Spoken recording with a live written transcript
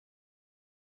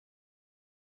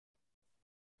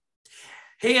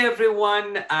Hey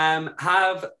everyone,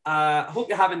 hope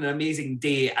you're having an amazing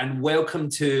day and welcome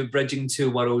to Bridging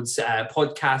Two Worlds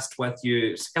podcast with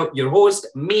your host,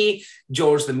 me,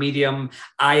 George the Medium.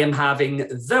 I am having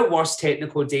the worst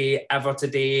technical day ever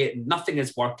today. Nothing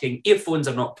is working, earphones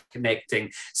are not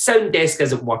connecting, sound desk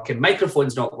isn't working,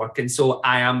 microphone's not working, so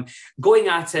I am going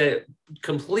at it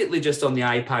completely just on the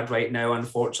iPad right now,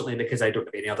 unfortunately, because I don't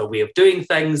have any other way of doing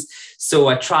things. So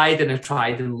I tried,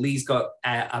 and Lee's got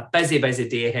a busy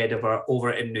day ahead of her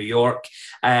over in New York.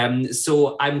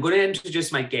 So I'm going to introduce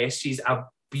my guest. She's a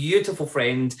beautiful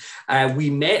friend. We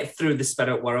met through the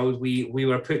spirit world. We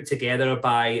were put together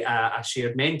by a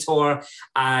shared mentor,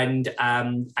 and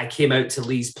I came out to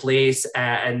Lee's place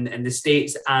in the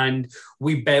States, and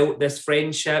we built this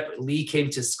friendship. Lee came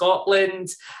to Scotland,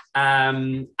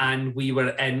 and we were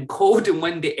in cold and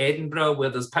windy Edinburgh, where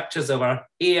there's pictures of her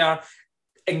hair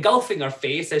engulfing her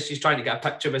face as she's trying to get a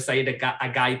picture beside a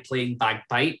guy playing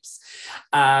bagpipes.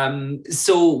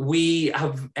 So we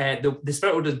have the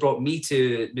Spirit World has brought me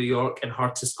to New York and her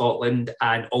to Scotland,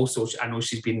 and also I know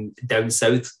she's been down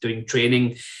south doing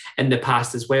training in the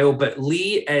past as well. But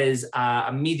Lee is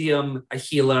a medium, a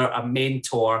healer, a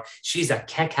mentor. She's a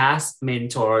kick-ass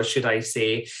mentor, should I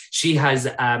say. She has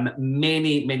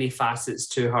many facets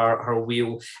to her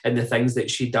wheel and the things that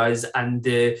she does, and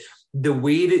the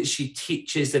way that she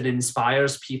teaches and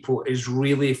inspires people is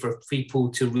really for people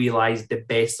to realize the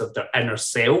best of their inner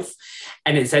self.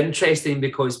 And it's interesting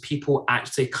because people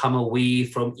actually come away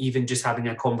from even just having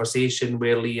a conversation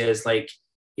where Leah is like,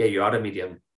 yeah, you are a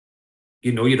medium.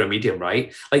 You know you're a medium,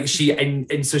 right? Like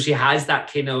and so she has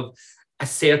that kind of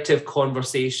assertive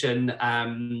conversation,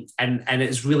 and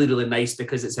it's really nice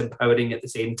because it's empowering at the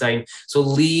same time. So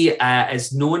Lee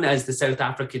is known as the South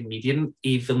African medium,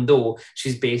 even though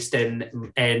she's based in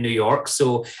New York.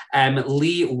 So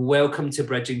Lee, welcome to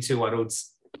Bridging Two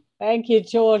Worlds. Thank you,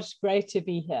 George. Great to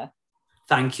be here.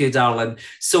 Thank you, darling.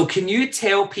 So can you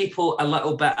tell people a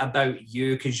little bit about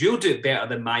you? Because you'll do it better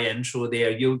than my intro there.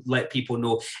 You'll let people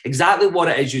know exactly what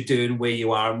it is you do and where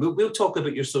you are. We'll talk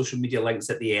about your social media links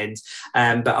at the end.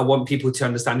 But I want people to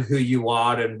understand who you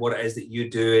are and what it is that you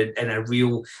do in a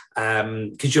real,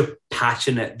 because you're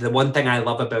passionate. The one thing I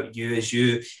love about you is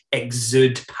you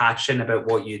exude passion about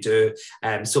what you do.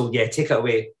 So yeah, take it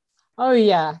away. Oh,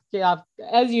 yeah.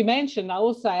 As you mentioned, I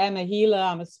also am a healer.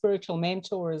 I'm a spiritual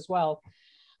mentor as well.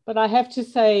 But I have to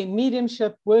say,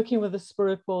 mediumship, working with the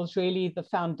spirit world is really the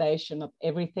foundation of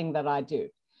everything that I do.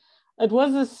 It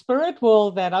was the spirit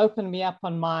world that opened me up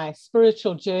on my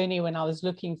spiritual journey when I was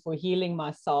looking for healing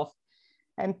myself,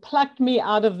 and plucked me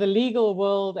out of the legal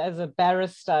world as a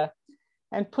barrister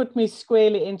and put me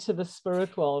squarely into the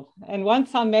spirit world. And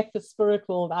once I met the spirit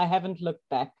world, I haven't looked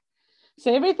back.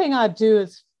 So everything I do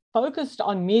is focused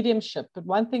on mediumship. But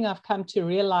one thing I've come to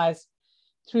realize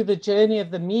through the journey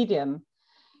of the medium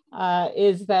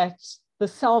is that the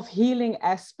self-healing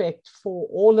aspect for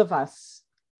all of us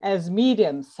as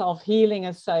mediums, self-healing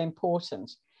is so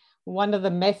important. One of the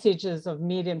messages of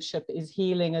mediumship is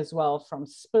healing as well from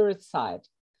spirit side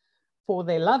for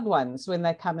their loved ones when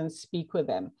they come and speak with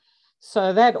them.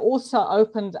 So that also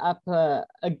opened up a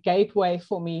gateway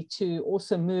for me to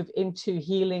also move into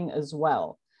healing as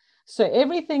well. So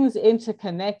everything's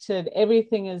interconnected,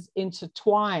 everything is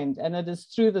intertwined, and it is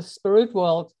through the spirit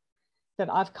world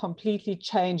that I've completely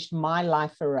changed my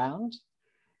life around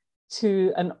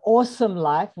to an awesome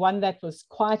life, one that was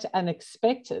quite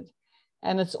unexpected.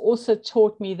 And it's also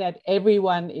taught me that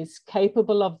everyone is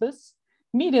capable of this.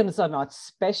 Mediums are not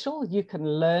special. You can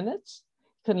learn it.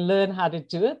 You can learn how to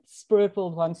do it. Spirit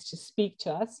world wants to speak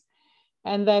to us.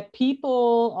 And that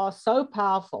people are so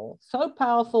powerful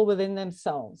within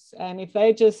themselves. And if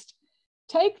they just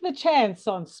take the chance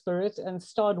on spirit and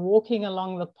start walking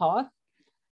along the path,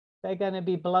 they're going to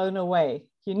be blown away.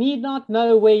 You need not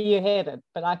know where you're headed,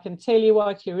 but I can tell you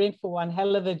what, you're in for one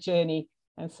hell of a journey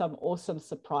and some awesome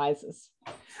surprises.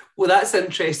 Well, that's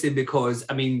interesting because,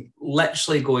 I mean,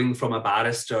 literally going from a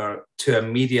barrister to a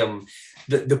medium,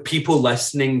 the people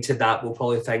listening to that will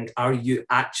probably think, are you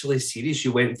actually serious?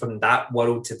 You went from that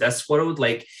world to this world?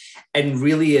 Like, and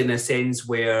really in a sense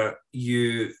where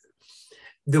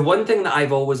the one thing that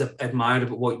I've always admired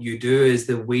about what you do is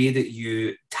the way that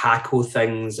you tackle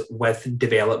things with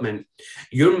development.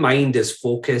 Your mind is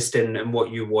focused in what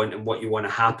you want and what you want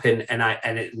to happen.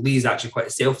 And Lee's actually quite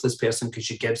a selfless person because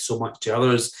she gives so much to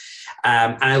others.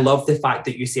 And I love the fact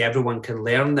that you say everyone can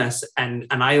learn this. And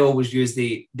I always use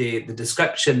the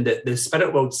description that the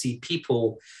spirit world see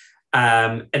people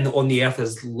on the earth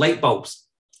as light bulbs.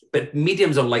 But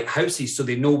mediums are like houses, so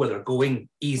they know where they're going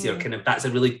easier. Kind of, that's a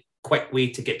really quick way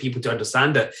to get people to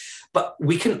understand it. But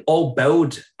we can all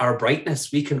build our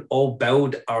brightness. We can all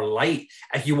build our light,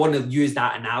 if you want to use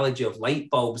that analogy of light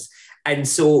bulbs. And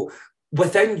so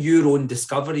within your own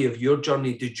discovery of your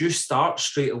journey, did you start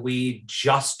straight away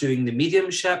just doing the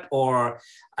mediumship, or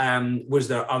was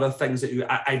there other things that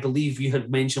I believe you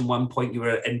had mentioned one point you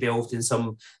were involved in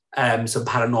some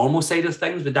paranormal side of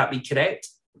things. Would that be correct?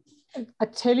 I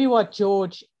tell you what,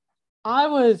 George, I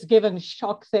was given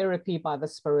shock therapy by the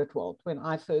spirit world when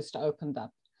I first opened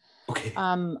up. Okay.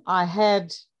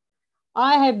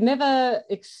 I had never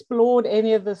explored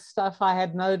any of this stuff. I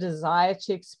had no desire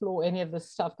to explore any of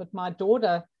this stuff, but my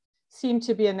daughter seemed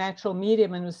to be a natural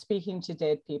medium and was speaking to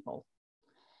dead people.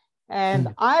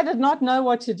 And I did not know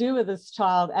what to do with this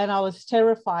child, and I was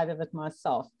terrified of it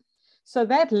myself. So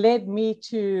that led me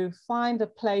to find a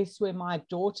place where my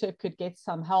daughter could get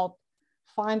some help,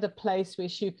 find a place where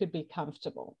she could be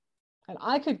comfortable, and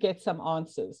I could get some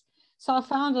answers. So I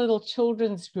found a little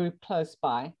children's group close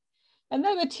by, and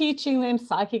they were teaching them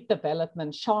psychic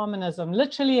development, shamanism,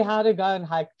 literally how to go and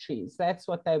hike trees. That's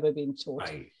what they were being taught.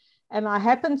 Right. And I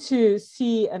happened to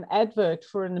see an advert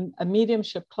for a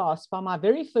mediumship class by my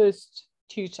very first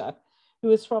tutor, who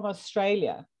was from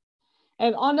Australia.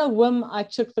 And on a whim, I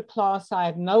took the class. I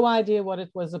had no idea what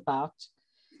it was about.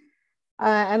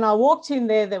 And I walked in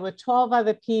there. There were 12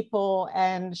 other people,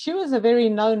 and she was a very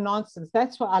no nonsense.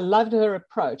 That's why I loved her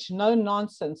approach. No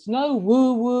nonsense, no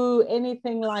woo woo,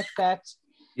 anything like that.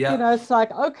 Yeah. You know, it's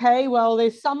like, okay, well,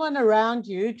 there's someone around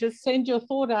you. Just send your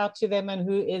thought out to them, and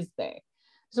who is there?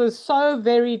 So it's so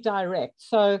very direct.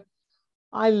 So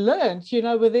I learned, you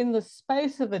know, within the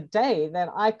space of a day that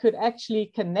I could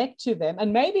actually connect to them.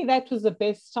 And maybe that was the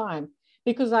best time,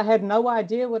 because I had no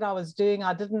idea what I was doing.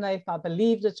 I didn't know if I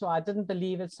believed it or I didn't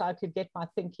believe it. So I could get my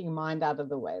thinking mind out of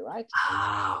the way, right?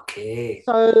 Ah, okay.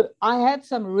 So I had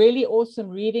some really awesome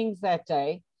readings that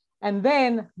day. And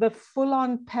then the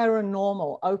full-on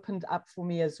paranormal opened up for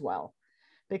me as well,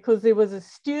 because there was a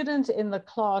student in the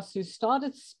class who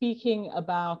started speaking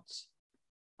about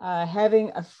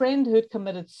having a friend who'd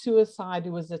committed suicide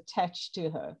who was attached to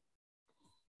her.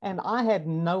 And I had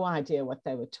no idea what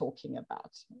they were talking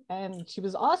about. And she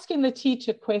was asking the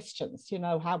teacher questions, you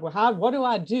know, what do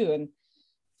I do? And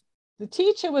the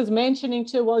teacher was mentioning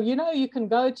to her, well, you know, you can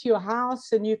go to your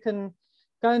house and you can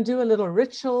go and do a little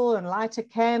ritual and light a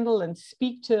candle and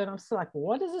speak to her. And I'm still like,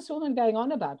 what is this woman going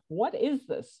on about? What is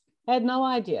this? I had no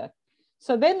idea.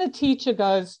 So then the teacher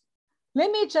goes,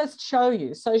 let me just show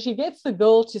you. So she gets the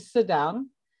girl to sit down.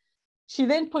 She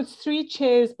then puts 3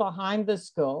 chairs behind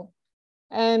this girl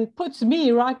and puts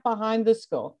me right behind this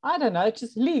girl. I don't know,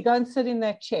 just Lee, go and sit in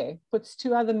that chair. Puts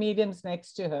 2 other mediums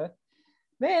next to her.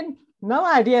 Then, no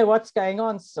idea what's going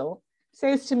on still,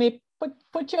 says to me,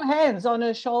 put your hands on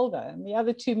her shoulder. And the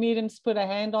other 2 mediums put a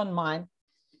hand on mine.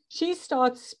 She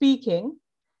starts speaking.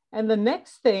 And the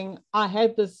next thing, I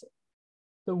had the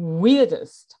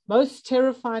weirdest, most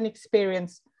terrifying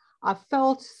experience. I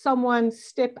felt someone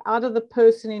step out of the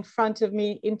person in front of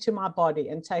me into my body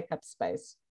and take up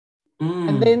space.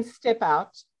 And then step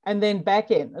out and then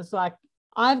back in. It's like,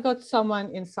 I've got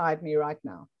someone inside me right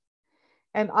now.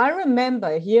 And I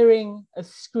remember hearing a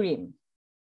scream,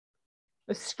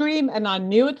 and I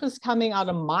knew it was coming out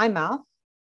of my mouth.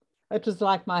 It was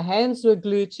like my hands were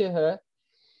glued to her.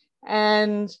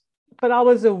 But I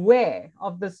was aware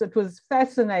of this. It was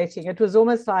fascinating. It was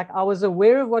almost like I was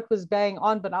aware of what was going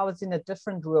on, but I was in a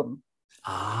different room.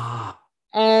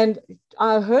 And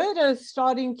I heard her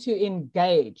starting to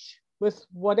engage with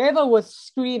whatever was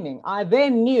screaming. I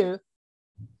then knew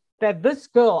that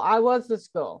I was this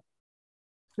girl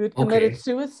who had committed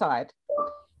suicide.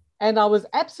 And I was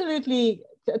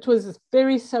it was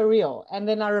very surreal. And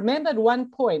then I remembered one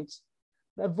point,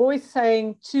 a voice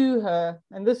saying to her,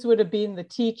 and this would have been the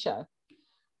teacher,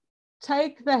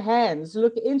 take the hands,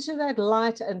 look into that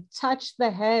light and touch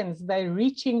the hands. They're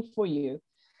reaching for you.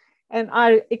 And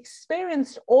I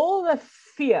experienced all the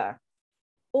fear,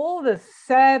 all the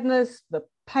sadness, the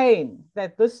pain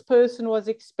that this person was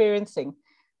experiencing.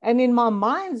 And in my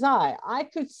mind's eye, I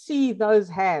could see those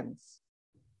hands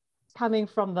coming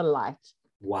from the light.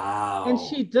 Wow. And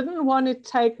she didn't want to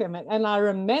take them. And I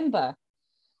remember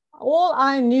all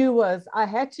I knew was I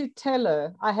had to tell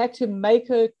her, I had to make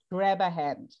her grab a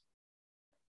hand.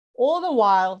 All the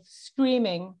while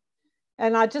screaming.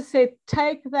 And I just said,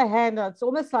 take the hand. It's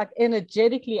almost like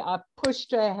energetically, I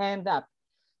pushed her hand up.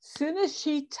 Soon as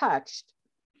she touched,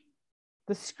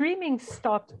 the screaming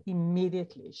stopped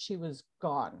immediately. She was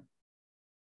gone.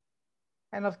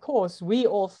 And of course, we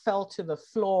all fell to the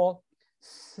floor,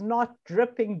 snot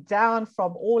dripping down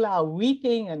from all our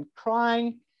weeping and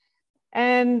crying.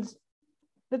 And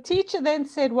the teacher then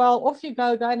said, well, off you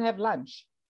go and have lunch.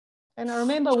 And I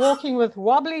remember walking with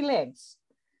wobbly legs,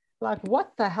 like,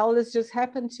 what the hell has just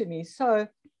happened to me? So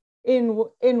in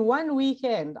one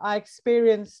weekend, I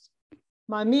experienced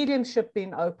my mediumship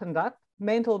being opened up,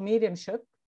 mental mediumship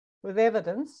with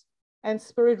evidence, and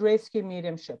spirit rescue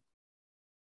mediumship,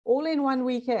 all in one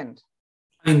weekend.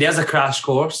 I mean, there's a crash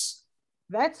course.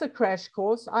 That's a crash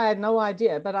course. I had no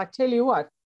idea, but I tell you what,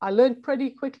 I learned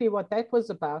pretty quickly what that was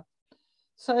about.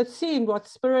 So it seemed what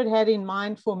Spirit had in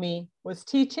mind for me was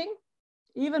teaching.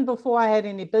 Even before I had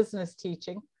any business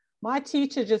teaching, my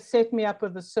teacher just set me up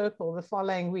with a circle the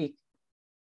following week.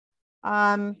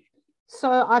 So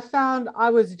I found I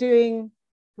was doing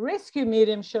rescue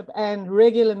mediumship and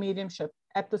regular mediumship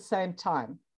at the same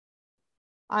time.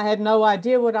 I had no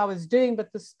idea what I was doing,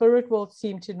 but the spirit world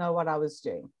seemed to know what I was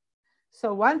doing.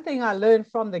 So one thing I learned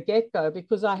from the get-go,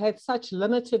 because I had such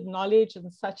limited knowledge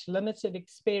and such limited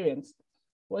experience,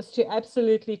 was to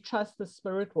absolutely trust the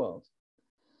spirit world.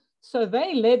 So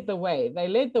they led the way. They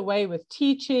led the way with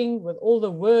teaching, with all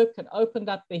the work, and opened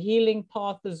up the healing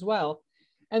path as well.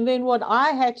 And then what I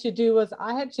had to do was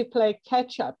I had to play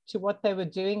catch up to what they were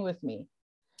doing with me.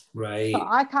 Right. So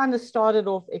I kind of started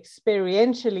off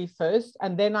experientially first,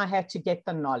 and then I had to get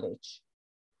the knowledge.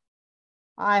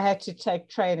 I had to take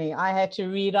training. I had to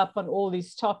read up on all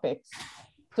these topics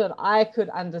so that I could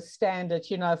understand it,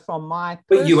 from my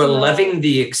But you were living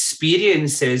the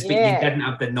experiences, but you Yeah. didn't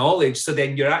have the knowledge. So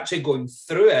then you're actually going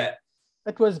through it.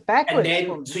 It was backwards. And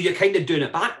for then, me. so you're kind of doing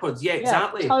it backwards. Yeah,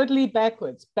 exactly. Totally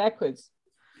backwards.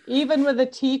 Even with the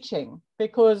teaching,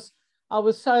 because I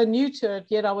was so new to it,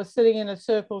 yet I was sitting in a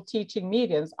circle teaching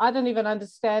mediums. I didn't even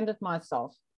understand it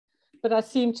myself, but I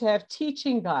seemed to have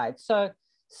teaching guides. So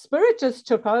Spirit just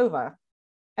took over,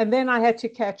 and then I had to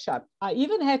catch up. I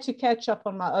even had to catch up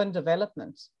on my own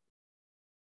development.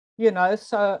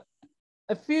 So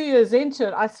a few years into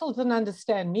it, I still didn't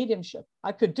understand mediumship.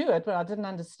 I could do it, but I didn't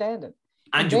understand it.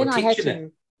 And you were teaching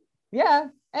it. Yeah,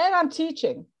 and I'm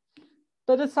teaching.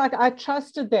 But it's like I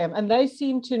trusted them, and they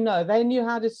seemed to know. They knew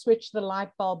how to switch the light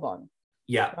bulb on.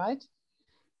 Yeah. Right.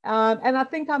 And I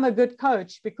think I'm a good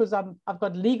coach because I've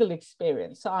got legal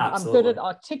experience. So I'm good at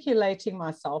articulating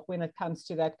myself when it comes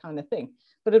to that kind of thing.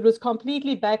 But it was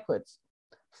completely backwards.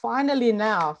 Finally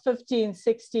now, 15,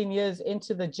 16 years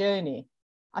into the journey,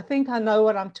 I think I know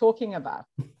what I'm talking about.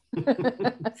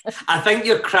 I think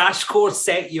your crash course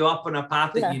set you up on a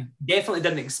path that you definitely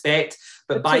didn't expect.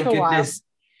 But by goodness,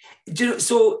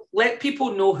 so let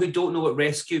people know who don't know what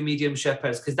rescue mediumship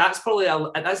is, because that's probably a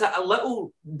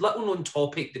little known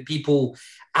topic that people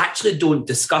actually don't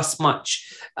discuss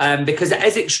much, because it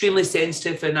is extremely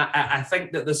sensitive, and I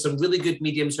think that there's some really good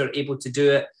mediums who are able to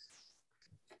do it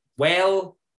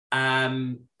well. I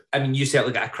mean, you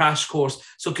certainly got a crash course,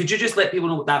 so could you just let people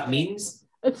know what that means?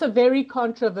 It's a very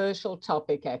controversial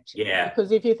topic, actually. Yeah.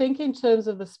 Because if you think in terms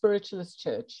of the spiritualist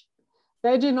church,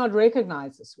 they do not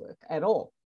recognize this work at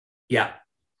all. Yeah.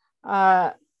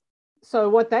 So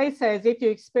what they say is if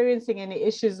you're experiencing any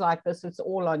issues like this, it's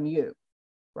all on you,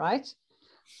 right?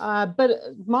 But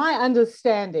my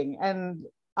understanding, and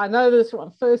I know this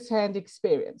from firsthand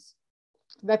experience,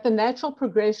 that the natural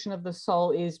progression of the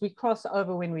soul is we cross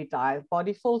over when we die. The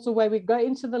body falls away, we go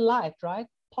into the light, right?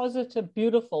 Positive,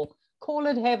 beautiful. Call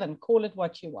it heaven, call it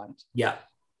what you want. Yeah.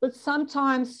 But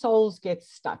sometimes souls get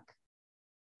stuck.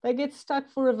 They get stuck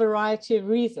for a variety of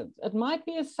reasons. It might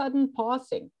be a sudden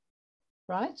passing,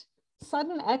 right?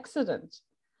 Sudden accident.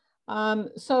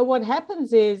 So what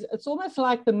happens is it's almost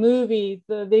like the movie,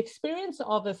 the experience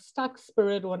of a stuck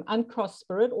spirit or an uncrossed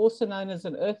spirit, also known as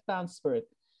an earthbound spirit.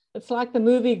 It's like the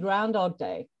movie Groundhog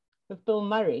Day with Bill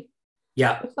Murray.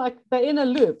 Yeah. It's like they're in a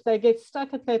loop. They get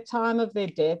stuck at their time of their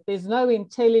death. There's no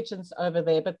intelligence over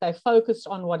there, but they're focused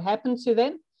on what happened to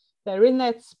them. They're in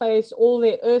that space. All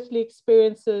their earthly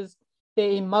experiences,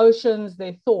 their emotions,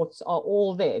 their thoughts are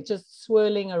all there, just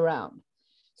swirling around.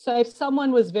 So if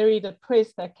someone was very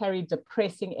depressed, they carry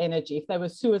depressing energy. If they were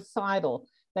suicidal,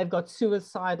 they've got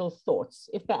suicidal thoughts.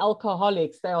 If they're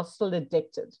alcoholics, they are still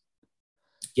addicted.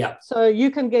 Yeah. So you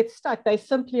can get stuck. They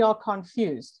simply are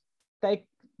confused.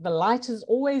 The light is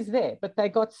always there, but they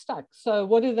got stuck. So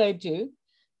what do?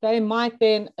 They might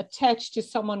then attach to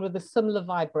someone with a similar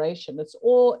vibration. It's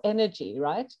all energy,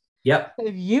 right? Yep. So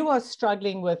if you are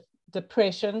struggling with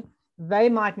depression, they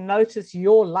might notice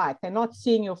your light. They're not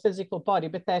seeing your physical body,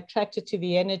 but they're attracted to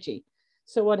the energy.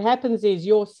 So what happens is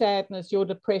your sadness, your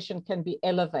depression can be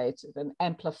elevated and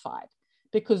amplified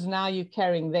because now you're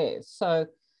carrying theirs. So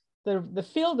the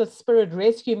field of spirit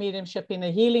rescue mediumship in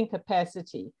a healing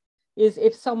capacity is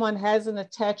if someone has an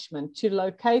attachment to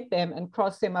locate them and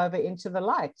cross them over into the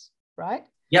light, right?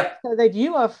 Yep. so that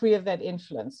you are free of that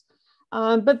influence.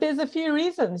 But there's a few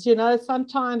reasons,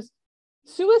 sometimes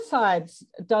suicides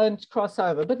don't cross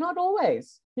over, but not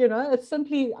always. It's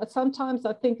simply, sometimes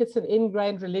I think it's an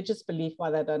ingrained religious belief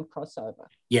why they don't cross over.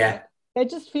 Yeah. They're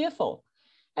just fearful.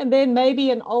 And then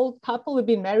maybe an old couple who've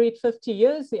been married 50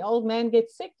 years, the old man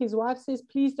gets sick. His wife says,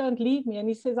 please don't leave me. And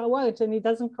he says, I won't. And he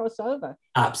doesn't cross over.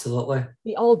 Absolutely.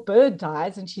 The old bird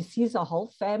dies and she sees a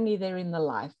whole family there in the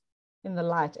light.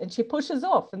 And she pushes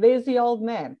off. And there's the old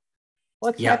man.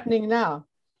 What's happening now?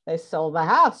 They sell the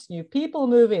house. New people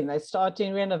move in. They start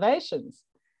doing renovations.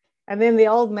 And then the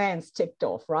old man's ticked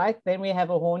off, right? Then we have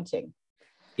a haunting.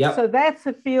 Yep. So that's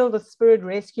a field of spirit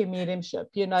rescue mediumship.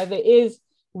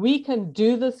 We can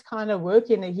do this kind of work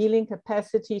in a healing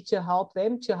capacity to help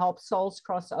them, to help souls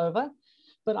cross over.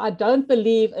 But I don't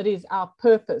believe it is our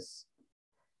purpose.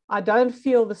 I don't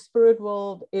feel the spirit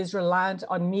world is reliant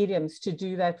on mediums to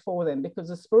do that for them, because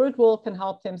the spirit world can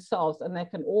help themselves and they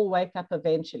can all wake up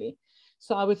eventually.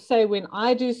 So I would say when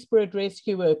I do spirit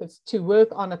rescue work, it's to work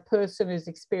on a person who's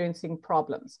experiencing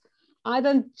problems. I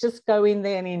don't just go in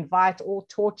there and invite all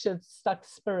tortured, stuck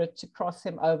spirit to cross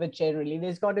him over generally.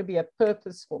 There's got to be a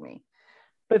purpose for me.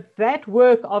 But that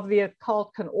work of the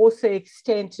occult can also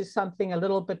extend to something a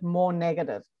little bit more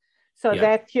negative. So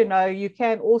that, you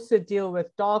can also deal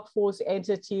with dark force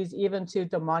entities, even to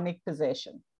demonic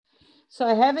possession.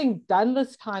 So having done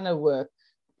this kind of work,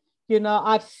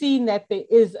 I've seen that there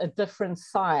is a different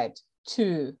side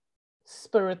to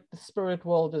the spirit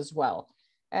world as well.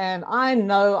 And I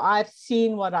know I've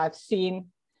seen what I've seen,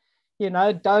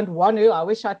 don't want to. I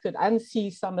wish I could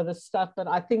unsee some of the stuff, but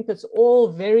I think it's all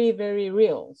very, very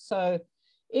real. So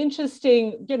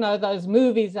interesting, those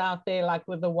movies out there, like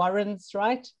with the Warrens,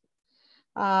 right?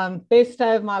 Best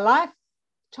day of my life,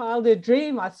 childhood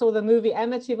dream. I saw the movie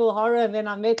Amityville Horror, and then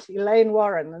I met Elaine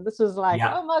Warren. And this was like,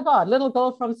 oh my God, little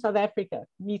girl from South Africa,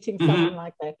 meeting someone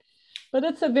like that. But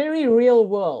it's a very real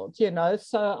world,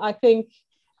 So I think,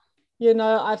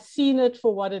 I've seen it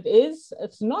for what it is.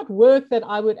 It's not work that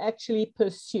I would actually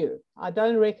pursue. I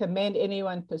don't recommend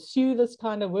anyone pursue this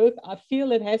kind of work. I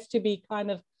feel it has to be kind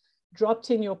of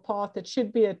dropped in your path. It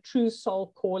should be a true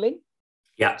soul calling.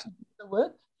 Yeah. To do the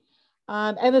work.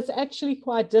 And it's actually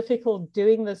quite difficult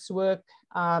doing this work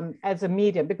as a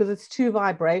medium, because it's two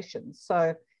vibrations.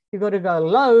 So you've got to go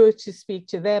low to speak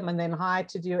to them and then high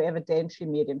to do evidentiary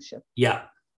mediumship. Yeah.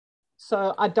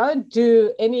 So I don't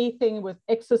do anything with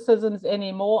exorcisms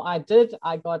anymore. I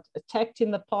got attacked in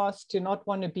the past, do not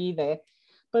want to be there.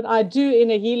 But I do,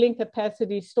 in a healing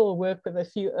capacity, still work with a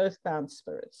few earthbound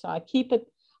spirits. So I keep it,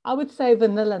 I would say,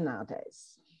 vanilla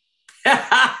nowadays.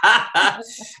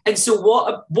 And so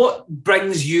what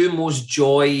brings you most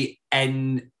joy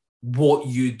in what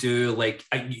you do? Like,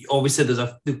 obviously there's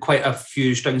quite a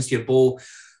few strings to your bow.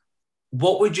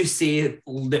 What would you say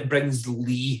that brings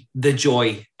Lee the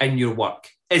joy in your work?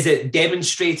 Is it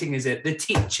demonstrating? Is it the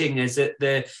teaching? Is it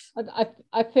the...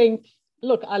 I think,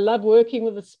 look, I love working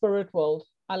with the spirit world.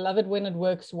 I love it when it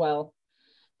works well.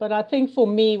 But I think for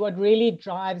me, what really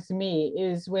drives me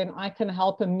is when I can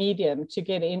help a medium to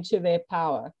get into their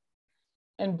power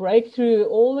and break through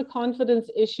all the confidence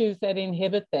issues that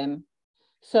inhibit them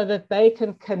so that they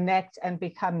can connect and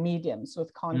become mediums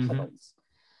with confidence.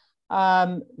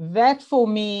 That for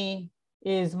me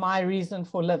is my reason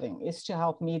for living, is to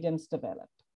help mediums develop,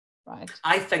 right?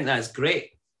 I think that's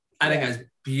great. I think that's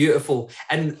beautiful.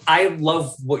 And I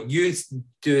love what you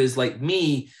do is like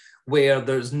me, where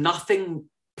there's nothing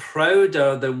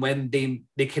prouder than when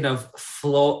they kind of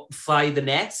fly the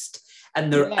nest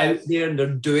and they're out there and they're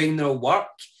doing their work.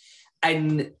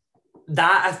 And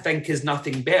that, I think, is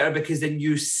nothing better, because then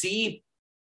you're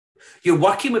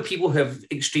working with people who have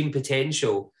extreme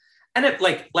potential. And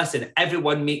listen,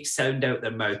 everyone makes sound out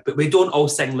their mouth, but we don't all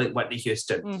sing like Whitney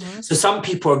Houston. So some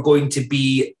people are going to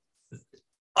be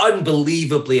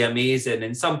unbelievably amazing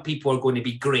and some people are going to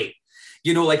be great.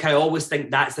 I always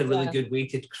think that's a really good way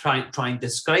to try and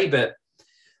describe it.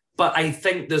 But I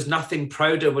think there's nothing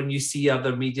prouder when you see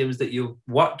other mediums that you've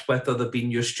worked with or they've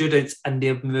been your students and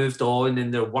they've moved on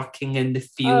and they're working in the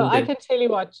field. I can tell you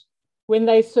what, when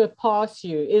they surpass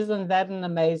you, isn't that an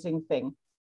amazing thing?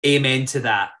 Amen to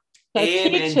that. So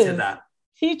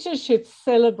teachers should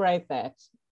celebrate that.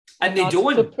 And they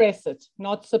don't.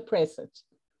 Not suppress it.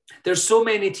 There's so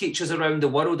many teachers around the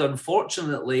world,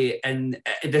 unfortunately, and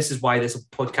this is why this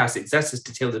podcast exists, is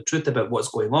to tell the truth about what's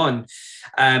going on,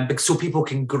 so people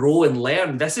can grow and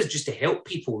learn. This is just to help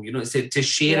people, to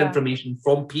share information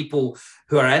from people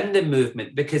who are in the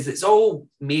movement, because it's all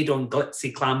made on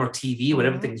glitzy glamour TV where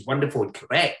everything's wonderful and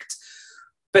correct.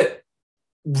 But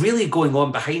really going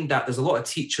on behind that, there's a lot of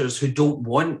teachers who don't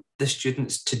want the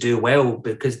students to do well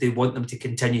because they want them to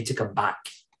continue to come back.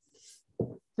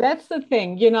 That's the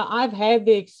thing. You know, I've had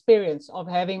the experience of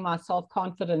having my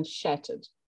self-confidence shattered.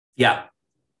 Yeah.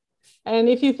 And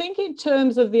if you think in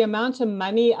terms of the amount of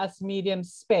money us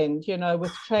mediums spend, you know,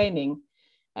 with training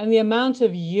and the amount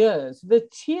of years, the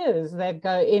tears that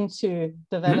go into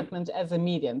development as a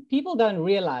medium, people don't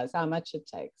realize how much it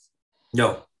takes.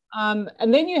 No.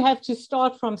 And then you have to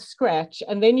start from scratch.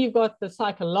 And then you've got the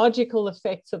psychological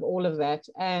effects of all of that.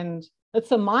 And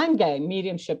it's a mind game,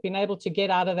 mediumship, being able to get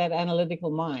out of that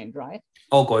analytical mind, right?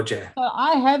 Oh, God, yeah. So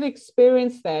I have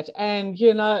experienced that. And,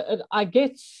 you know, I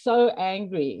get so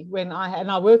angry when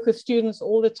I work with students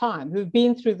all the time who've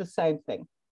been through the same thing.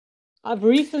 I've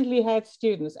recently had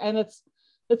students, and it's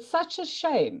such a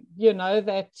shame, you know,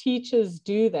 that teachers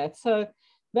do that. So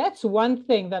that's one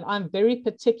thing that I'm very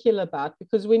particular about,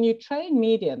 because when you train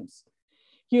mediums,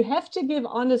 you have to give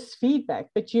honest feedback,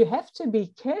 but you have to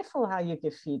be careful how you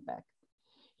give feedback.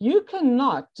 You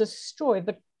cannot destroy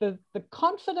the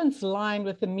confidence line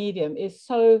with the medium is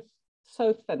so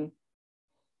thin.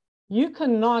 You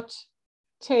cannot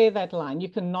tear that line. You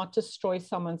cannot destroy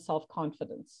someone's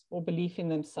self-confidence or belief in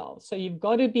themselves. So you've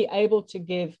got to be able to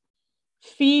give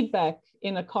feedback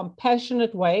in a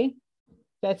compassionate way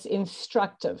that's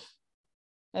instructive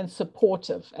and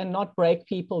supportive and not break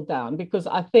people down. Because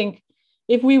I think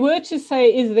if we were to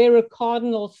say, is there a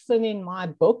cardinal sin in my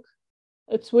book?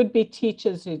 It would be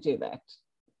teachers who do that.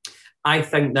 I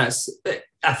think that's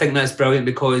brilliant,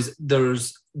 because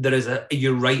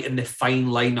you're right in the fine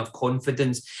line of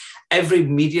confidence. Every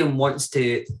medium wants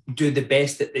to do the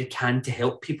best that they can to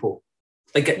help people.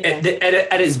 Like at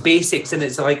its basics, and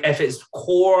it's like, if it's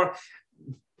core,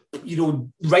 you know,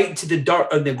 right to the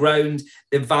dirt on the ground,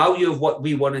 the value of what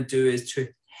we want to do is to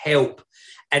help.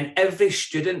 And every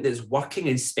student that's working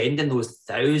and spending those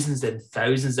thousands and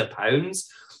thousands of pounds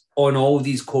on all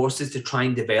these courses to try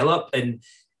and develop, and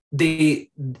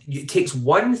it takes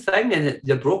one thing and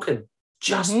they're broken.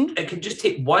 It can just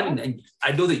take one. And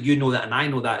I know that you know that, and I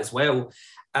know that as well.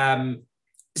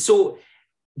 So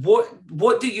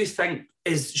what do you think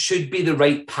should be the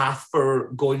right path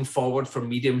for going forward for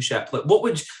mediumship? Like, what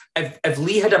would, if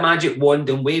Lee had a magic wand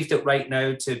and waved it right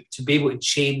now to be able to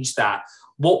change that,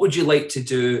 what would you like to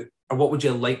do, or what would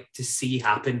you like to see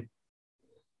happen?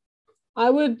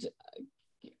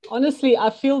 Honestly,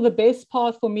 I feel the best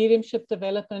path for mediumship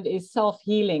development is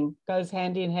self-healing, goes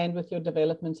hand in hand with your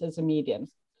development as a medium.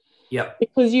 Yeah.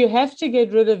 Because you have to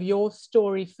get rid of your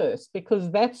story first,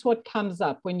 because that's what comes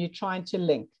up when you're trying to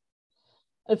link.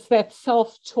 It's that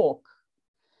self-talk.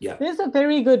 Yeah. There's a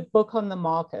very good book on the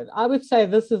market. I would say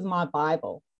this is my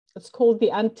Bible. It's called The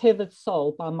Untethered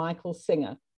Soul by Michael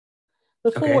Singer.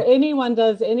 Before anyone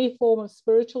does any form of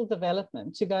spiritual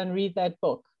development, to go and read that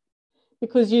book,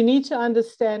 because you need to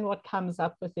understand what comes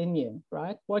up within you,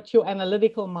 right? What your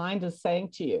analytical mind is saying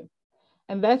to you.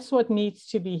 And that's what needs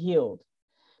to be healed.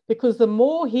 Because the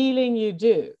more healing you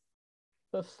do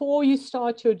before you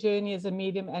start your journey as a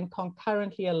medium and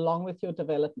concurrently along with your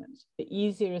development, the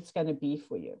easier it's going to be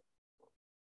for you.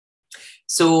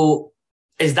 So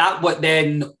is that what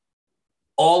then,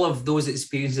 all of those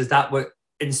experiences, is that what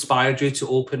inspired you to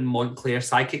open Montclair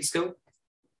Psychic School?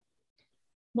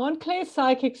 Montclair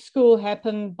Psychic School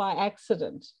happened by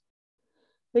accident,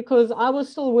 because I was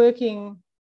still working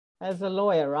as a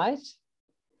lawyer, right?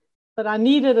 But I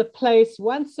needed a place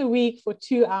once a week for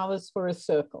 2 hours for a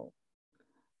circle.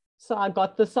 So I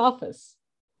got this office.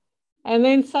 And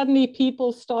then suddenly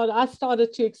I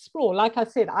started to explore. Like I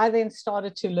said, I then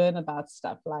started to learn about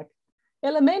stuff like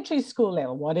elementary school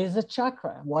level. What is a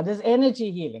chakra? What is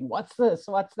energy healing? What's this?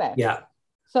 What's that? Yeah.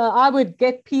 So I would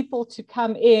get people to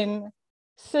come in,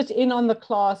 sit in on the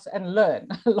class and learn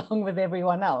along with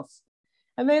everyone else.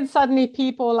 And then suddenly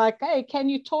people are like, hey, can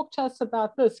you talk to us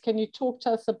about this? Can you talk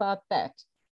to us about that?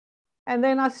 And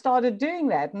then I started doing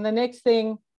that. And the next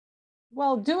thing,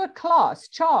 well, do a class,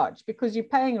 charge, because you're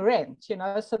paying rent, you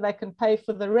know, so they can pay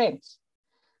for the rent.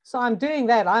 So I'm doing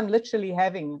that. I'm literally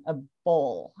having a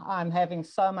ball. I'm having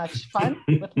so much fun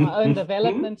with my own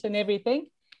development and everything.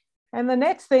 And the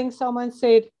next thing, someone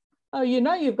said, oh, you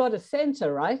know, you've got a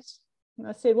center, right? And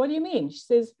I said, what do you mean? She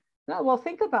says, no, well,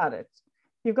 think about it.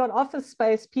 You've got office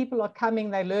space. People are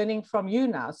coming. They're learning from you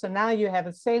now. So now you have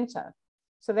a center.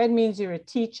 So that means you're a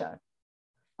teacher.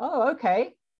 Oh,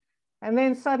 okay. And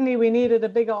then suddenly we needed a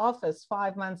bigger office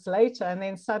 5 months later. And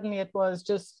then suddenly it was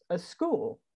just a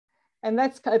school. And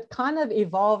it kind of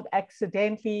evolved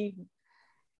accidentally,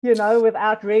 you know,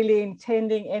 without really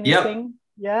intending anything.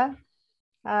 Yep.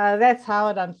 Yeah. That's how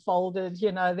it unfolded.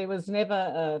 You know, there was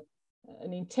never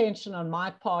an intention on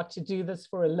my part to do this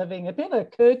for a living. It never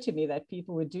occurred to me that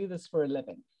people would do this for a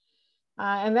living.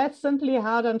 And that's simply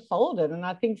how it unfolded. And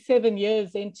I think 7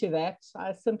 years into that,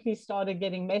 I simply started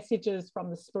getting messages from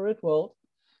the spirit world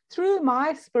through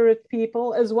my spirit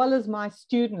people, as well as my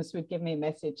students would give me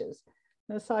messages.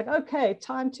 And it's like, okay,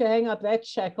 time to hang up that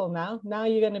shackle now. Now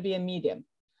you're going to be a medium.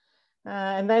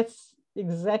 And that's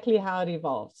exactly how it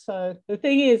evolved. So the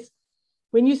thing is,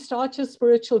 when you start your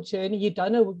spiritual journey, you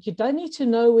don't need to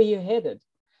know where you're headed.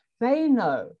 They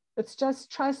know. It's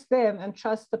just trust them and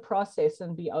trust the process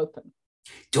and be open.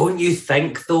 Don't you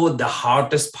think, though, the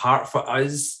hardest part for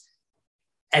us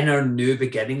in our new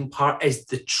beginning part is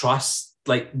the trust,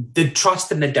 like the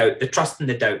trust and the doubt, the trust and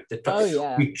the doubt. Oh,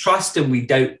 yeah. We trust and we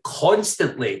doubt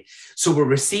constantly. So we're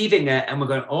receiving it and we're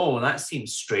going, oh, that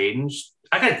seems strange.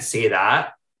 I can't say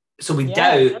that. So we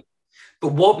doubt.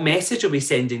 But what message are we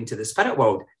sending to the spirit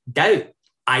world? Doubt.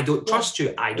 I don't trust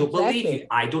you. I don't believe you.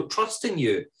 I don't trust in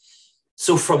you.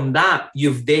 So from that,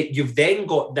 you've then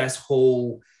got this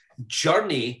whole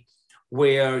journey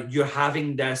where you're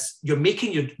having this, you're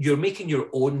making your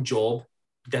own job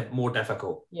more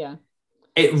difficult. Yeah.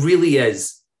 It really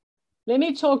is. Let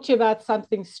me talk to you about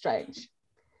something strange.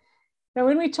 Now,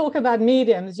 when we talk about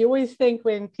mediums, you always think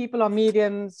when people are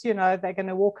mediums, you know, they're going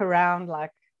to walk around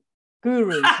like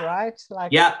gurus, right?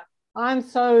 Like, yeah, I'm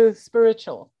so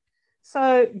spiritual.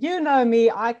 So, you know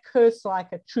me, I curse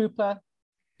like a trooper.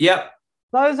 Yep.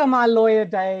 Those are my lawyer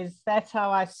days. That's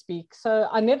how I speak. So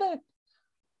I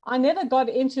never got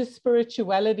into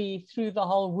spirituality through the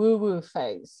whole woo-woo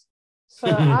phase. So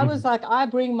I was like, I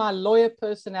bring my lawyer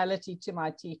personality to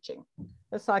my teaching.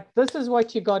 It's like, this is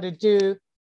what you got to do.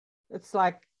 It's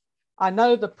like, I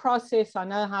know the process. I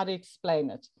know how to explain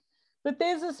it. But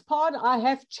there's this part, I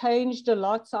have changed a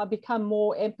lot. So I become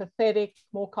more empathetic,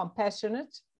 more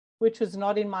compassionate, which was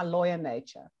not in my lawyer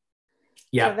nature.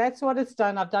 Yeah. So that's what it's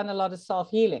done. I've done a lot of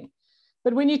self-healing.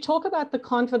 But when you talk about the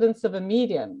confidence of a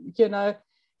medium, you know,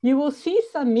 you will see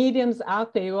some mediums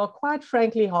out there who are quite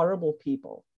frankly horrible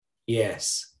people.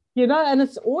 Yes. You know, and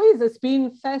it's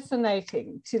been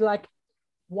fascinating to like,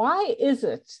 why is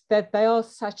it that they are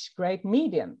such great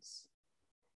mediums?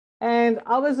 And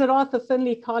I was at Arthur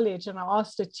Findlay College and I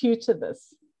asked a tutor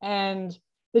this. And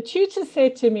the tutor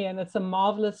said to me, and it's a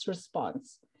marvelous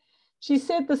response, she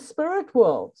said, the spirit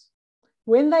world,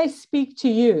 when they speak to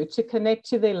you to connect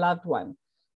to their loved one,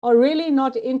 are really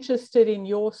not interested in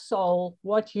your soul,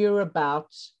 what you're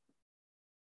about.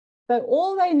 That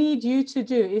all they need you to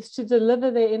do is to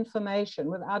deliver their information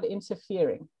without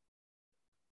interfering,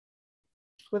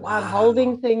 without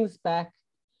holding things back,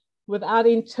 without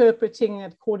interpreting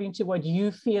it according to what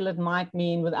you feel it might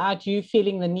mean, without you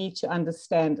feeling the need to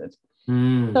understand it.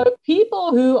 So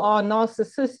people who are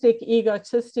narcissistic,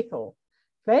 egotistical,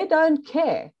 they don't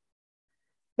care.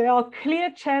 There are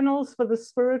clear channels for the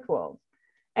spirit world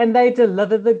and they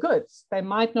deliver the goods. They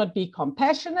might not be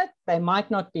compassionate, they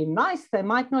might not be nice, they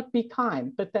might not be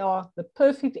kind, but they are the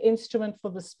perfect instrument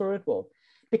for the spirit world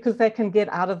because they can get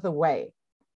out of the way.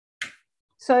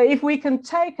 So if we can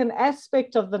take an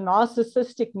aspect of the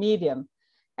narcissistic medium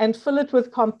and fill it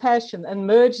with compassion and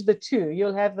merge the two,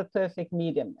 you'll have the perfect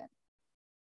medium then.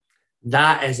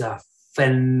 That is a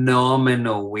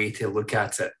phenomenal way to look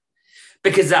at it.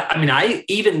 Because I've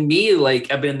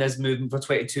been in this movement for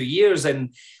 22 years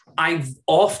and I've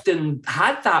often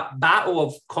had that battle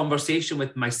of conversation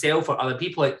with myself or other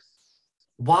people. Like,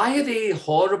 why are they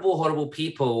horrible, horrible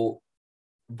people?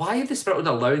 Why are the spirit world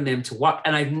allowing them to work?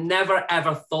 And I've never,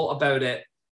 ever thought about it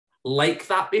like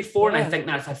that before. Yeah. And I think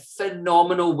that's a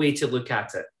phenomenal way to look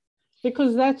at it.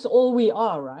 Because that's all we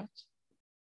are, right?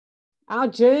 Our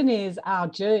journey is our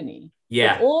journey.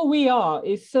 Yeah. But all we are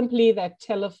is simply that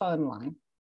telephone line.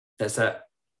 That's it.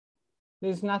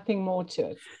 There's nothing more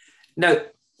to it. Now,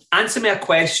 answer me a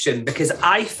question, because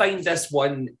I find this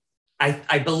one,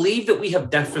 I believe that we have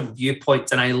different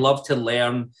viewpoints and I love to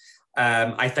learn.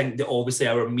 I think that obviously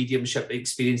our mediumship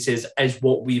experiences is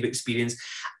what we've experienced.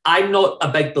 I'm not a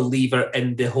big believer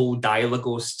in the whole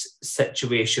dialogist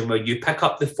situation where you pick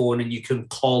up the phone and you can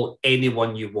call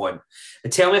anyone you want.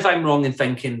 And tell me if I'm wrong in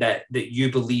thinking that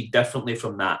you believe differently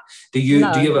from that. You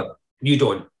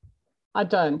don't? I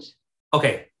don't.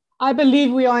 Okay. I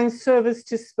believe we are in service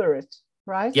to spirit,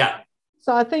 right? Yeah.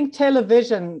 So I think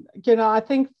television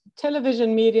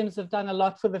mediums have done a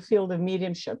lot for the field of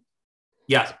mediumship.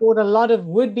 Yeah. It's brought a lot of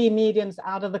would-be mediums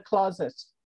out of the closet,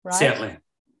 right? Certainly.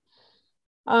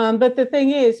 But the thing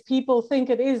is, people think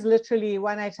it is literally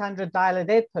 1-800 dial a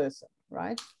dead person,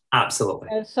 right? Absolutely.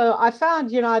 And so I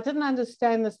found, I didn't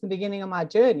understand this in the beginning of my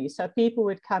journey. So people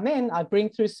would come in, I'd bring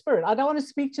through spirit. I don't want to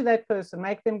speak to that person,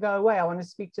 make them go away. I want to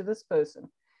speak to this person.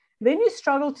 Then you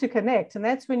struggle to connect. And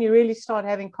that's when you really start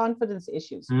having confidence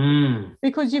issues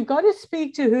because you've got to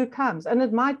speak to who comes. And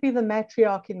it might be the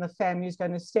matriarch in the family who's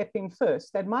going to step in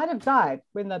first. That might have died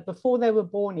before they were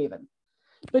born even,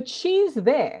 but she's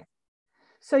there.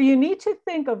 So you need to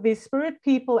think of these spirit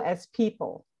people as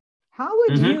people. How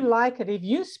would you like it if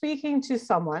you're speaking to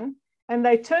someone and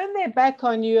they turn their back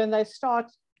on you and they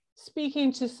start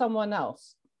speaking to someone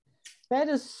else? That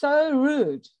is so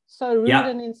rude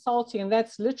and insulting. And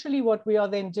that's literally what we are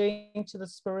then doing to the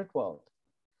spirit world.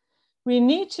 We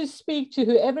need to speak to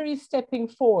whoever is stepping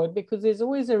forward because there's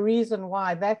always a reason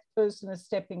why that person is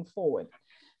stepping forward.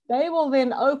 They will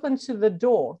then open to the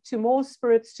door to more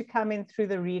spirits to come in through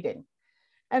the reading.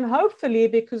 And hopefully,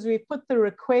 because we put the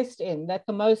request in that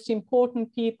the most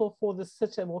important people for the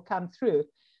sitter will come through,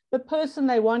 the person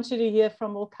they wanted to hear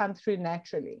from will come through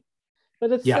naturally.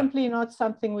 But it's simply not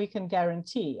something we can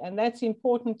guarantee. And that's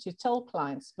important to tell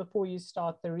clients before you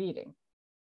start the reading.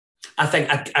 I think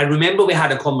I remember we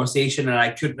had a conversation and I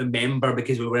couldn't remember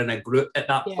because we were in a group at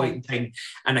that point in time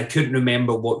and I couldn't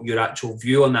remember what your actual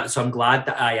view on that. So I'm glad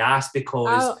that I asked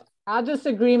because... Our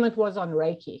disagreement was on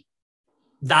Reiki.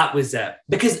 That was it.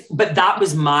 But that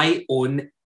was my own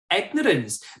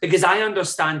ignorance because I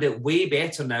understand it way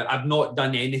better now. I've not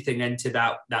done anything into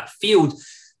that field,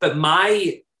 but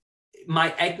my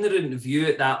ignorant view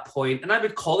at that point, and I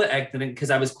would call it ignorant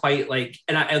because I was quite like,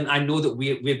 and I know that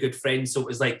we're good friends, so it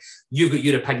was like, you've got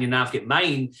your opinion, I've got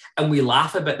mine, and we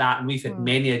laugh about that, and we've had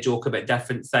many a joke about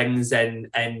different things, and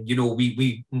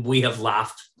we have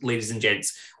laughed, ladies and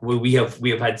gents. We have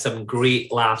had some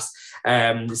great laughs,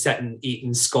 sitting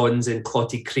eating scones and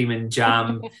clotted cream and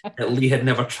jam that Lee had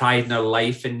never tried in her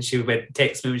life, and she would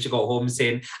text me when she got home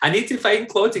saying, I need to find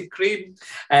clotted cream.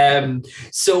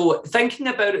 So thinking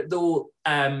about it though,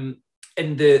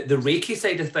 in the Reiki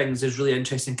side of things is really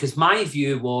interesting because my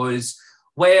view was,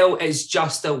 well, it's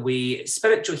just a way,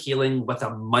 spiritual healing with a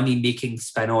money-making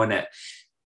spin on it.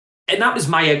 And that was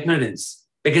my ignorance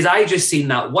because I just seen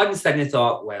that one thing and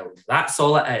thought, well, that's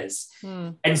all it is.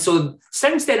 And so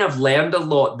since then I've learned a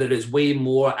lot that it's way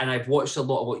more, and I've watched a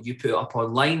lot of what you put up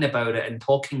online about it and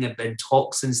talking about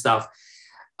talks and stuff.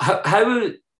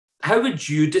 How would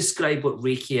you describe what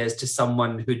Reiki is to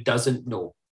someone who doesn't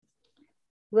know?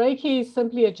 Reiki is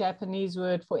simply a Japanese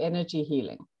word for energy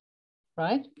healing,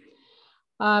 right?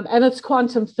 And it's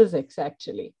quantum physics,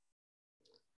 actually.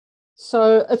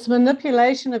 So it's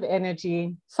manipulation of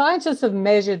energy. Scientists have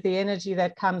measured the energy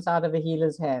that comes out of a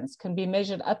healer's hands, can be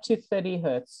measured up to 30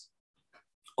 hertz.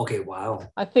 Okay, wow.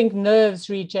 I think nerves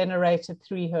regenerate at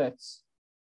 3 hertz.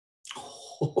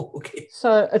 Okay.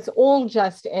 So it's all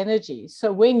just energy.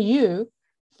 So when you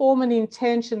form an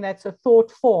intention that's a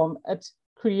thought form, it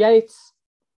creates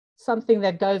something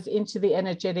that goes into the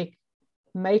energetic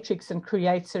matrix and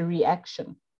creates a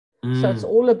reaction. So it's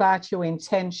all about your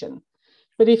intention.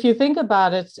 But if you think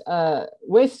about it,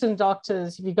 Western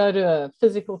doctors, if you go to a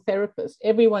physical therapist,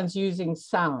 everyone's using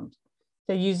sound.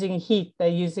 They're using heat, they're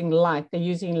using light, they're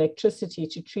using electricity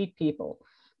to treat people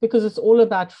because it's all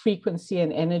about frequency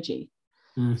and energy.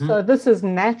 So this is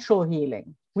natural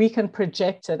healing. We can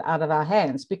project it out of our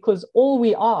hands because all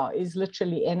we are is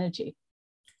literally energy.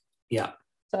 Yeah.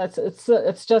 So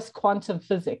it's just quantum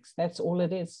physics. That's all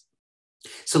it is.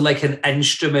 So like an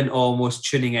instrument, almost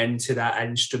tuning into that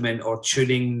instrument or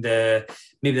tuning maybe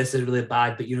this is really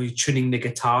bad, but you're tuning the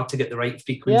guitar to get the right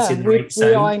frequency and the right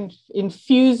sound. We are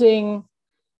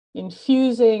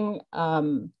infusing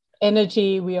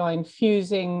energy. We are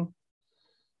infusing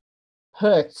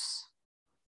hertz.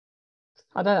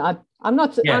 I'm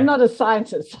not a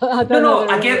scientist. I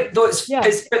get it. Though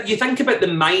but you think about the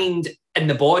mind and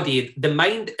the body. The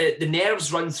mind, the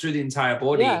nerves run through the entire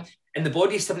body, and the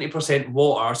body is 70%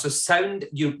 water. So sound,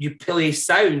 you play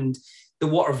sound, the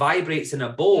water vibrates in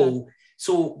a bowl.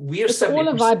 So it's all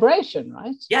a vibration,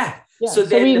 right? Yeah. So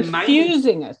then we're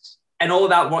infusing it. And all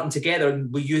that working together,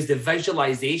 and we use the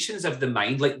visualizations of the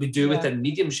mind, like we do within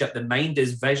mediumship. The mind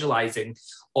is visualizing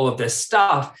all of this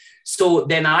stuff. So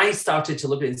then I started to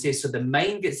look at it and say, so the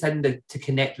mind gets in to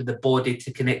connect with the body,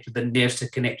 to connect with the nerves, to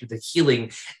connect with the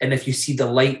healing. And if you see the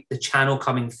light, the channel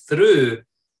coming through,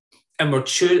 and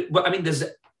there's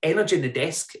energy in the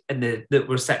desk that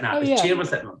we're sitting at, the chair we're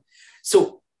sitting on.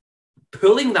 So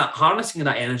pulling that, harnessing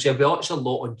that energy. I've watched a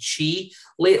lot on chi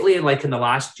lately, and like in the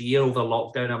last year over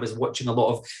lockdown, I was watching a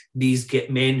lot of these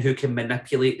men who can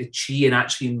manipulate the chi and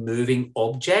actually moving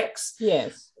objects.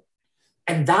 Yes.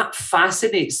 And that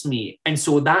fascinates me. And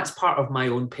so that's part of my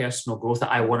own personal growth,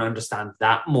 that I want to understand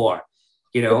that more,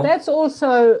 you know? But that's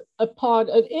also a part,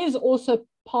 it is also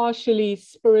partially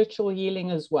spiritual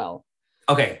healing as well.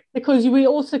 Okay. Because we're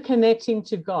also connecting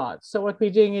to God. So what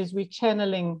we're doing is we're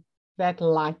channeling that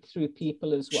light through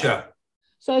people as well. Sure.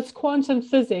 So it's quantum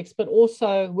physics, but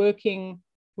also working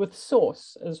with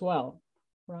source as well,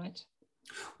 right?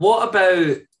 What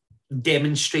about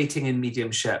demonstrating in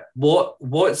mediumship? What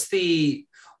would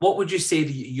you say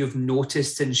that you've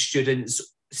noticed in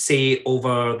students, say,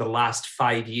 over the last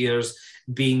 5 years,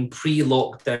 being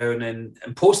pre-lockdown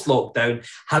and post-lockdown?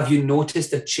 Have you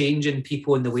noticed a change in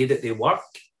people in the way that they work?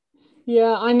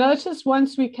 Yeah, I noticed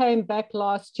once we came back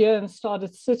last year and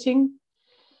started sitting,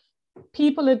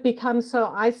 people had become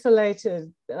so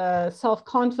isolated.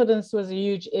 Self-confidence was a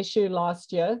huge issue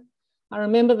last year. I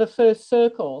remember the first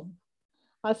circle.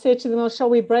 I said to them, well, shall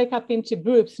we break up into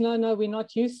groups? No, we're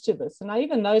not used to this. And I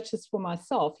even noticed for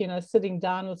myself, sitting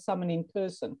down with someone in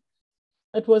person,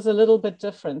 it was a little bit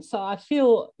different. So I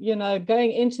feel,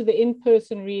 going into the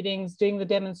in-person readings, doing the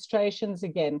demonstrations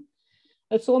again,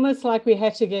 it's almost like we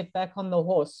had to get back on the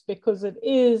horse, because it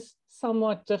is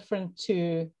somewhat different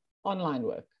to online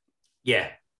work. Yeah.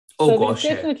 So there's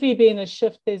definitely been a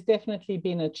shift. There's definitely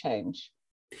been a change.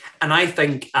 And I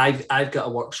think I've got a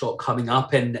workshop coming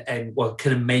up in kind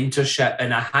of mentorship,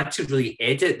 and I had to really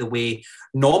edit the way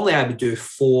normally I would do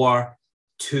 4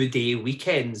 2-day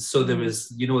weekends. So there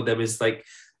was like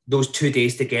those 2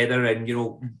 days together and,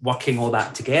 working all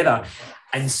that together.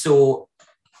 And so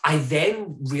I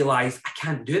then realized I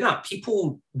can't do that.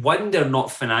 People, one, they're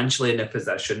not financially in a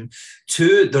position.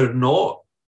 2, they're not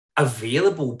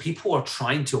available. People are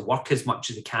trying to work as much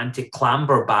as they can to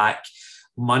clamber back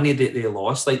money that they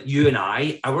lost. Like you and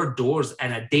I, our doors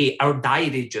in a day, our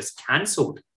diary just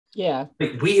cancelled. Yeah.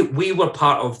 Like we were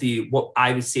part of what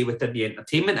I would say within the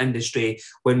entertainment industry,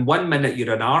 when 1 minute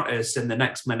you're an artist and the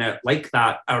next minute, like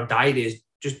that, our diary is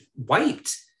just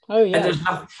wiped. Oh, yeah. And there's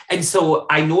nothing. And so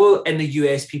I know in the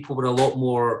US, people were a lot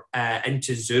more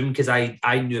into Zoom, because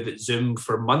I knew about Zoom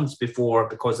for months before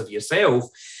because of yourself.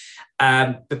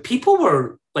 But people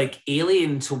were like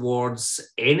alien towards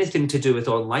anything to do with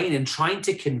online and trying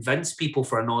to convince people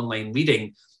for an online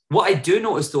reading. What I do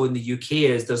notice, though, in the UK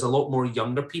is there's a lot more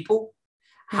younger people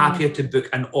happier to book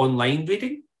an online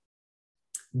reading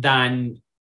than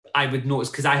I would notice,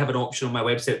 because I have an option on my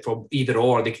website for either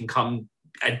or. They can come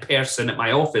in person at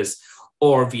my office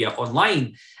or via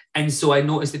online. And so I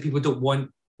noticed that people don't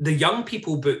want, the young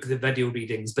people book the video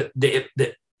readings, but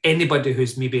anybody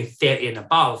who's maybe 30 and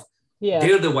above,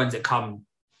 they're the ones that come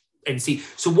and see.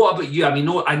 So what about you? I mean,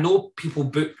 I know people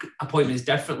book appointments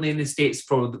differently in the States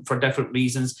for different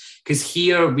reasons, because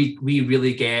here we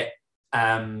really get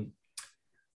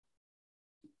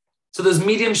so there's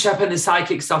mediumship and the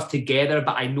psychic stuff together,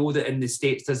 but I know that in the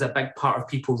States there's a big part of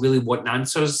people really want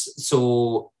answers.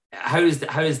 So how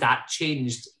has that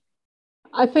changed?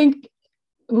 I think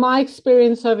my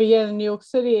experience over here in New York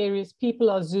City area is people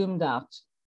are zoomed out.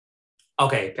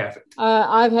 Okay, perfect.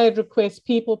 I've had requests.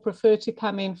 People prefer to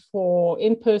come in for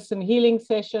in-person healing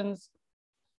sessions,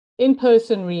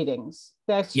 in-person readings.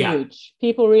 That's huge.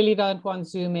 People really don't want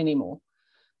Zoom anymore.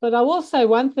 But I will say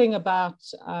one thing about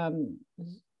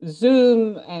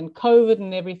Zoom and COVID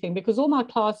and everything, because all my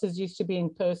classes used to be in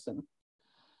person.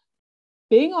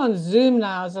 Being on Zoom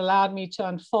now has allowed me to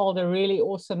unfold a really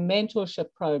awesome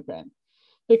mentorship program,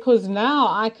 because now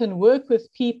I can work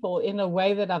with people in a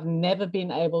way that I've never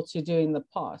been able to do in the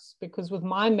past. Because with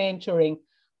my mentoring,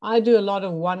 I do a lot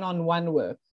of one-on-one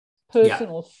work,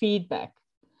 personal feedback.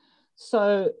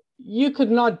 So you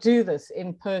could not do this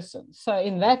in person. So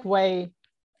in that way,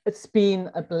 it's been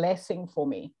a blessing for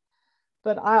me.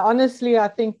 But I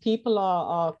think people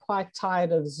are quite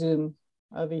tired of Zoom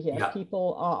over here. Yeah.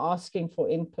 People are asking for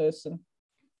in-person.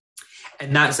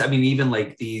 And that's, I mean, even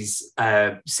like these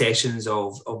sessions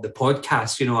of the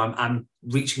podcast, I'm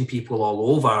reaching people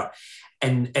all over,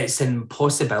 and it's an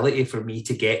impossibility for me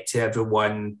to get to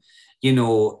everyone,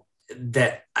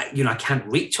 that, I can't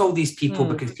reach all these people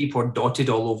because people are dotted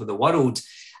all over the world.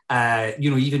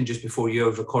 Even just before you, I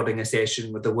was recording a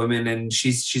session with a woman, and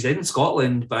she's in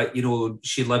Scotland, but,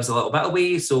 she lives a little bit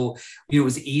away. So, it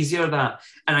was easier that,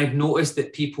 and I've noticed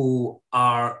that people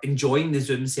are enjoying the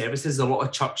Zoom services, a lot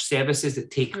of church services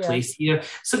that take place here.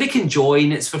 So they can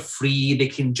join, it's for free. They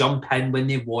can jump in when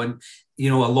they want. A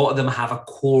lot of them have a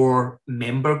core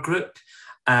member group.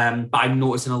 But I'm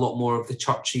noticing a lot more of the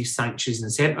churches, sanctuaries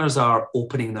and centres are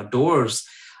opening their doors.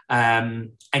 And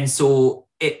so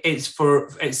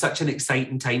it's such an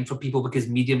exciting time for people because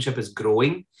mediumship is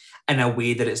growing in a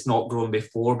way that it's not grown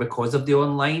before because of the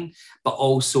online, but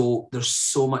also there's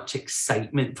so much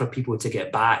excitement for people to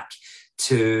get back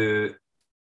to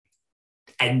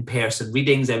in-person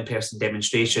readings, in-person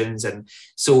demonstrations. And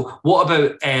so what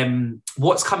about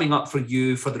what's coming up for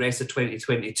you for the rest of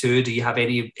 2022? Do you have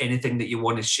anything that you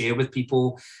want to share with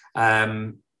people?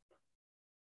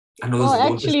 I know well,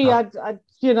 there's actually, I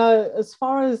as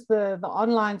far as the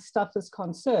online stuff is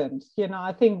concerned,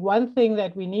 I think one thing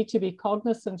that we need to be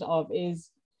cognizant of is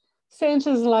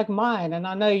centers like mine, and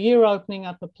I know you're opening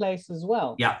up a place as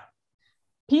well. Yeah.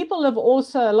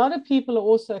 A lot of people are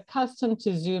also accustomed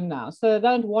to Zoom now, so they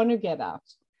don't want to get out.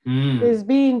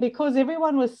 Because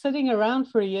everyone was sitting around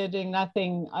for a year doing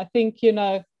nothing, I think,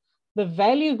 the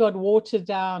value got watered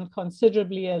down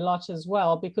considerably a lot as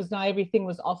well, because now everything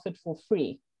was offered for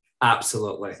free.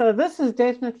 Absolutely. So this has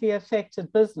definitely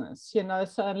affected business,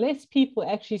 so unless people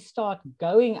actually start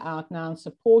going out now and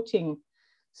supporting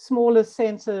smaller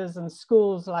centers and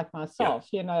schools like myself,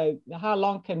 how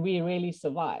long can we really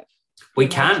survive? We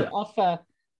can to offer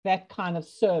that kind of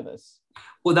service.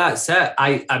 Well, that's it.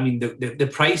 I mean, the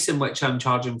price in which I'm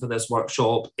charging for this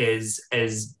workshop is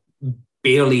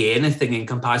barely anything in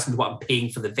comparison to what I'm paying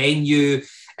for the venue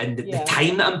and the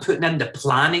time that I'm putting in, the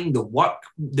planning, the work,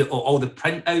 all the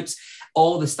printouts,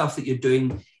 all the stuff that you're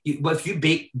doing. If you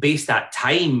base that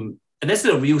time, and this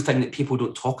is a real thing that people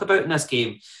don't talk about in this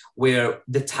game, where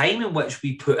the time in which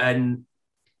we put in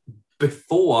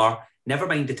before, never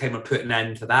mind the time we're putting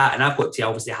in for that, and I've got to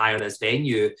obviously hire this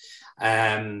venue.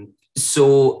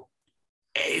 So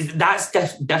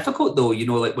that's difficult though,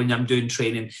 like when I'm doing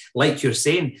training, like you're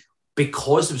saying,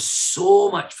 because there's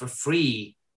so much for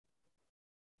free,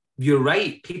 you're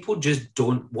right, people just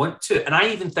don't want to. And I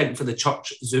even think for the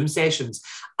church Zoom sessions,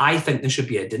 I think there should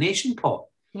be a donation pot.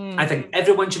 I think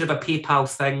everyone should have a PayPal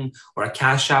thing or a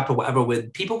Cash App or whatever, where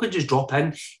people can just drop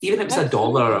in, even if it's $1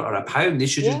 or £1, they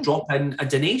should just drop in a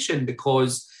donation,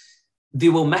 because they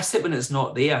will miss it when it's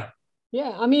not there.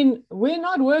 Yeah, I mean, we're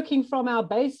not working from our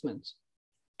basement.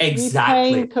 Exactly.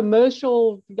 We're paying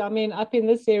commercial, up in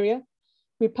this area,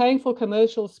 we're paying for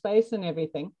commercial space and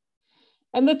everything.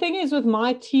 And the thing is with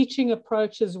my teaching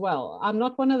approach as well, I'm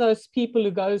not one of those people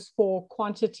who goes for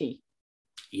quantity.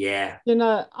 Yeah.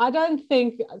 I don't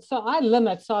think, so I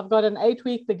limit. So I've got an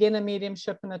 8-week beginner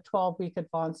mediumship and a 12-week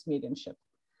advanced mediumship.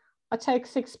 I take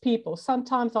 6 people.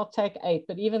 Sometimes I'll take 8,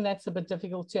 but even that's a bit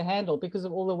difficult to handle because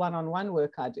of all the one-on-one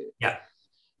work I do. Yeah.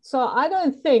 So I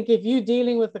don't think if you're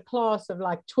dealing with a class of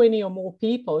like 20 or more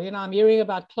people, I'm hearing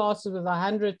about classes with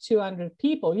 100, 200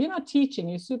 people. You're not teaching,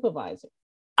 you're supervising.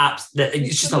 Absolutely.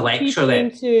 It's just a lecture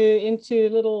then. Into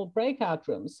little breakout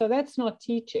rooms. So that's not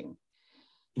teaching.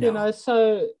 No.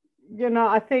 So,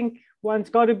 I think one's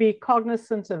got to be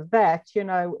cognizant of that.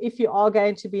 If you are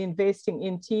going to be investing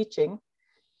in teaching,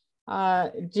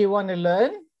 do you want to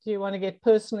learn? Do you want to get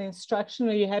personal instruction?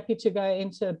 Or are you happy to go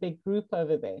into a big group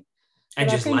over there? And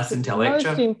just listen to a lecture. The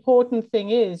most important thing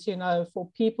is, for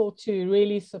people to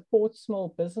really support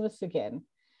small business again.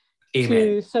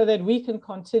 Amen. So that we can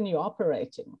continue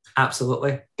operating.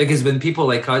 Absolutely. Because when people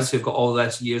like us who've got all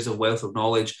this years of wealth of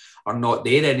knowledge are not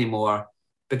there anymore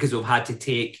because we've had to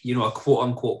take, a quote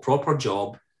unquote proper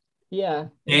job. Yeah.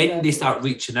 Then they start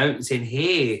reaching out and saying,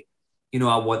 hey,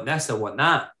 I want this, I want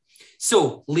that.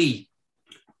 So, Lee,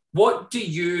 what do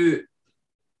you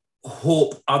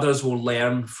hope others will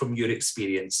learn from your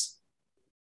experience?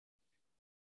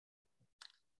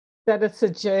 That it's a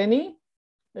journey.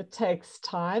 It takes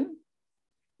time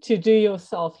to do your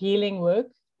self-healing work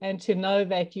and to know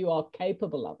that you are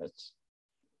capable of it.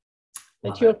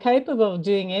 That you're capable of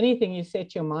doing anything you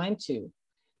set your mind to,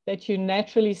 that you're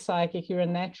naturally psychic, you're a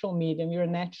natural medium, you're a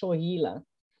natural healer.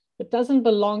 It doesn't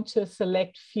belong to a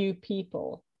select few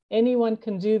people. Anyone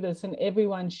can do this and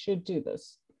everyone should do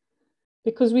this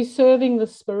because we're serving the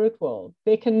spirit world.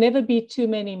 There can never be too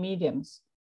many mediums.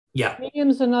 Yeah.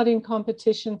 Mediums are not in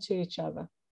competition to each other.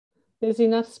 There's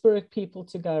enough spirit people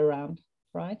to go around,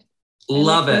 right?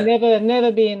 Love it.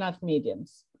 Never be enough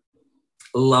mediums.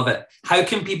 Love it. How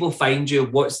can people find you?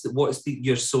 What's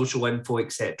your social info,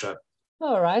 etc.?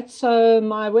 All right. So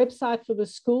my website for the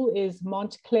school is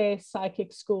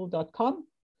montclairpsychicschool.com.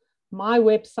 My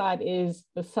website is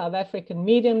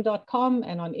theSouthAfricanMedium.com,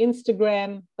 and on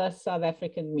Instagram,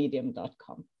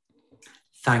 theSouthAfricanMedium.com.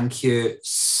 Thank you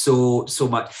so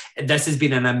much. This has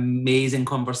been an amazing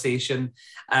conversation.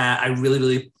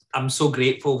 I'm so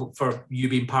grateful for you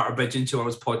being part of Bridging to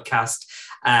Worlds podcast.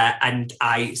 And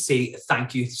I say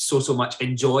thank you so much.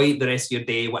 Enjoy the rest of your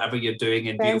day, whatever you're doing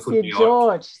in beautiful New York.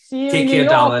 George. See you in New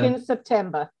York in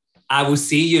September. I will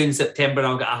see you in September.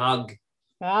 I'll get a hug.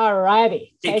 All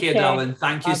righty. Take care, darling.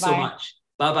 Thank you so much.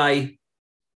 Bye-bye.